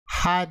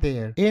Hi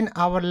there. In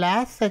our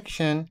last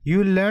section,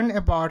 you learned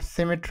about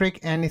symmetric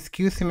and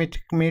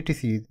skew-symmetric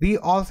matrices. We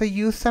also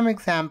used some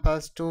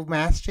examples to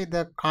master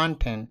the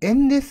content.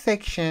 In this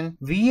section,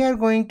 we are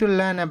going to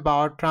learn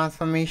about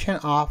transformation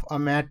of a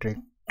matrix.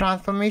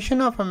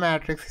 Transformation of a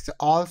matrix is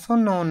also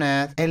known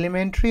as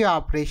elementary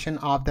operation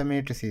of the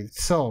matrices.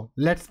 So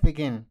let's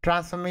begin.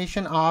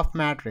 Transformation of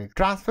matrix.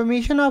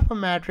 Transformation of a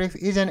matrix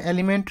is an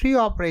elementary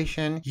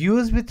operation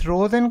used with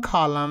rows and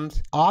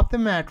columns of the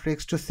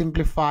matrix to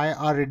simplify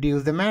or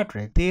reduce the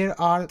matrix. There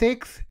are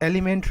 6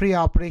 elementary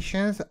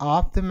operations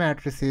of the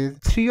matrices.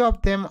 3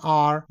 of them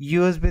are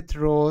used with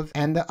rows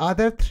and the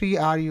other 3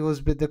 are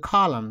used with the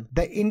columns.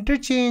 The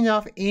interchange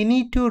of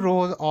any 2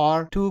 rows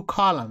or 2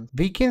 columns.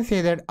 We can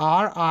say that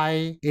Ri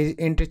is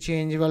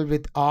interchangeable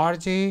with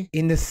Rj.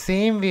 In the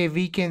same way,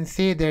 we can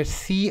say that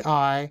Ci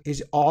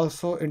is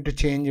also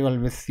interchangeable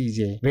with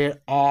Cj,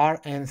 where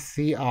R and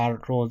C are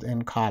rows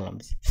and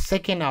columns.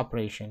 Second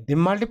operation, the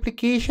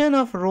multiplication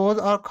of rows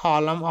or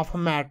column of a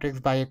matrix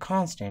by a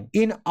constant.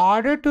 In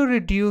order to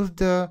reduce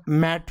the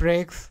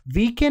matrix,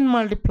 we can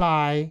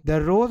multiply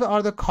the rows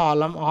or the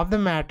column of the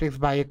matrix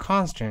by a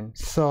constant.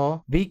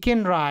 So we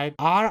can write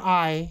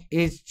Ri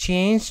is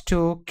changed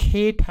to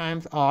K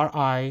times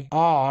Ri,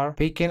 or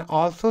we can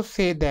also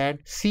say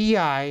that Ci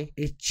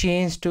is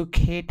changed to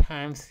K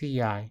times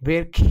Ci,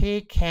 where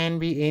K can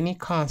be any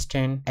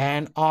constant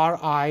and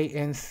Ri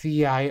and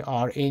Ci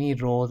are any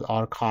rows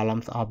or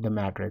columns of the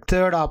matrix.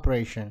 Third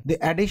operation, the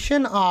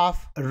addition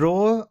of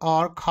row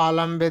or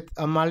column with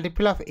a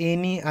multiple of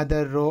any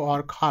other row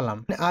or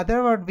column. In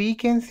other words, we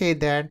can say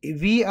that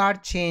we are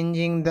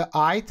changing the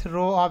ith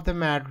row of the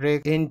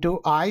matrix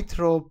into ith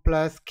row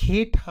plus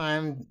K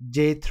times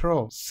jth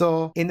row.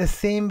 So in the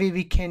same way,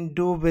 we can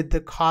do with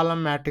the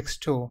column matrix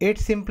too. It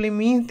simply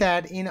means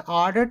that in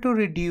order to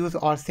reduce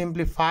or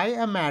simplify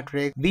a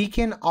matrix, we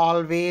can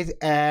always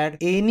add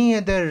any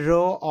other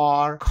row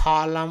or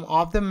column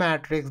of the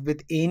matrix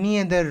with any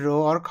other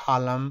row or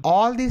column.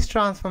 All these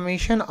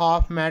transformation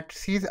of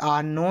matrices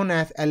are known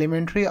as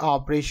elementary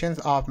operations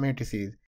of matrices.